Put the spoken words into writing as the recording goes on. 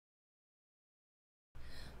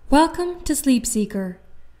Welcome to SleepSeeker.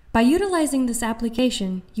 By utilizing this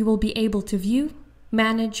application, you will be able to view,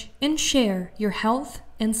 manage, and share your health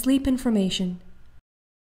and sleep information.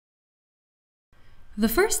 The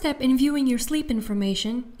first step in viewing your sleep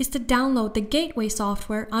information is to download the Gateway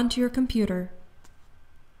software onto your computer.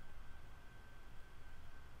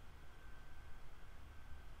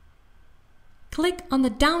 Click on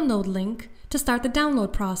the download link to start the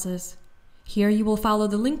download process. Here you will follow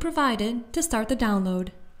the link provided to start the download.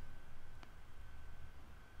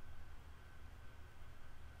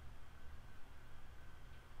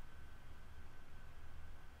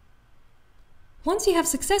 Once you have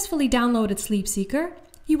successfully downloaded SleepSeeker,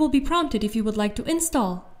 you will be prompted if you would like to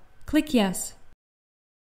install. Click Yes.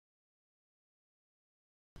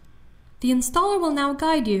 The installer will now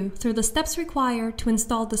guide you through the steps required to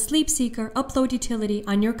install the SleepSeeker upload utility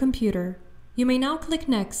on your computer. You may now click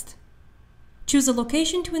Next. Choose a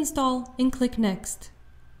location to install and click Next.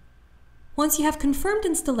 Once you have confirmed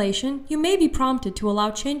installation, you may be prompted to allow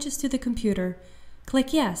changes to the computer.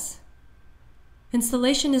 Click Yes.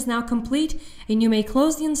 Installation is now complete and you may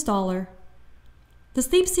close the installer. The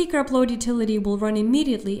SleepSeeker upload utility will run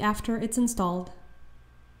immediately after it's installed.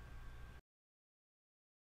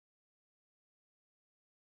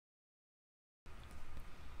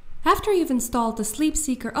 After you've installed the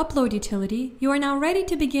SleepSeeker upload utility, you are now ready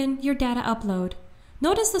to begin your data upload.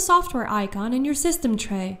 Notice the software icon in your system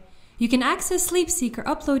tray. You can access SleepSeeker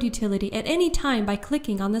upload utility at any time by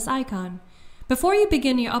clicking on this icon. Before you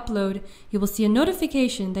begin your upload, you will see a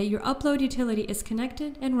notification that your upload utility is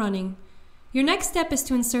connected and running. Your next step is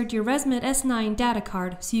to insert your ResMed S9 data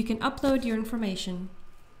card so you can upload your information.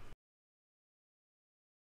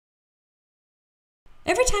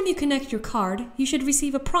 Every time you connect your card, you should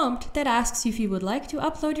receive a prompt that asks you if you would like to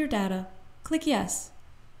upload your data. Click Yes.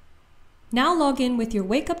 Now log in with your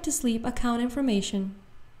Wake Up to Sleep account information.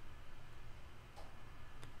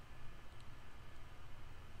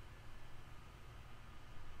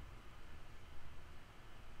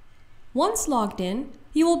 Once logged in,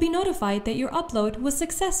 you will be notified that your upload was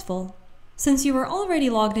successful. Since you are already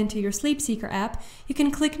logged into your SleepSeeker app, you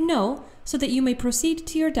can click No so that you may proceed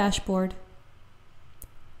to your dashboard.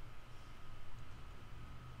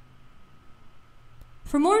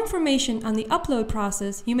 For more information on the upload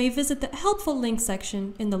process, you may visit the Helpful Links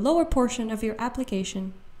section in the lower portion of your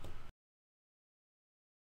application.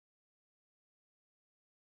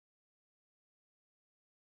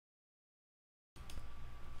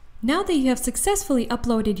 Now that you have successfully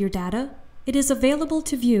uploaded your data, it is available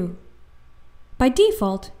to view. By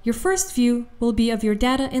default, your first view will be of your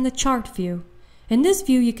data in the chart view. In this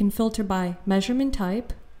view, you can filter by measurement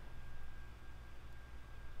type,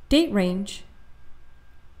 date range,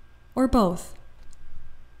 or both.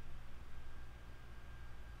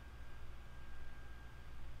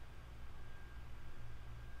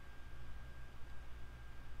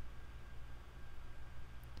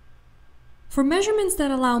 For measurements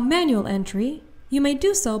that allow manual entry, you may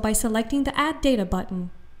do so by selecting the Add Data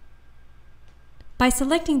button. By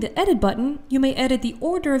selecting the Edit button, you may edit the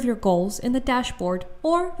order of your goals in the dashboard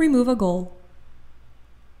or remove a goal.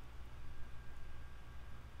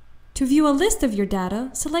 To view a list of your data,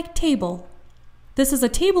 select Table. This is a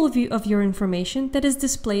table view of your information that is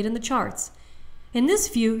displayed in the charts. In this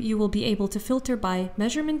view, you will be able to filter by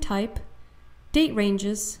measurement type, date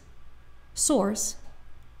ranges, source,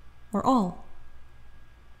 or all.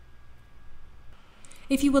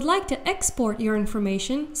 If you would like to export your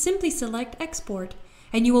information, simply select Export,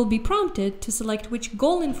 and you will be prompted to select which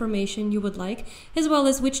goal information you would like, as well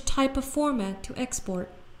as which type of format to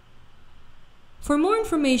export. For more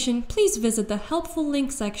information, please visit the Helpful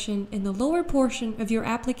Links section in the lower portion of your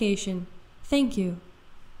application. Thank you.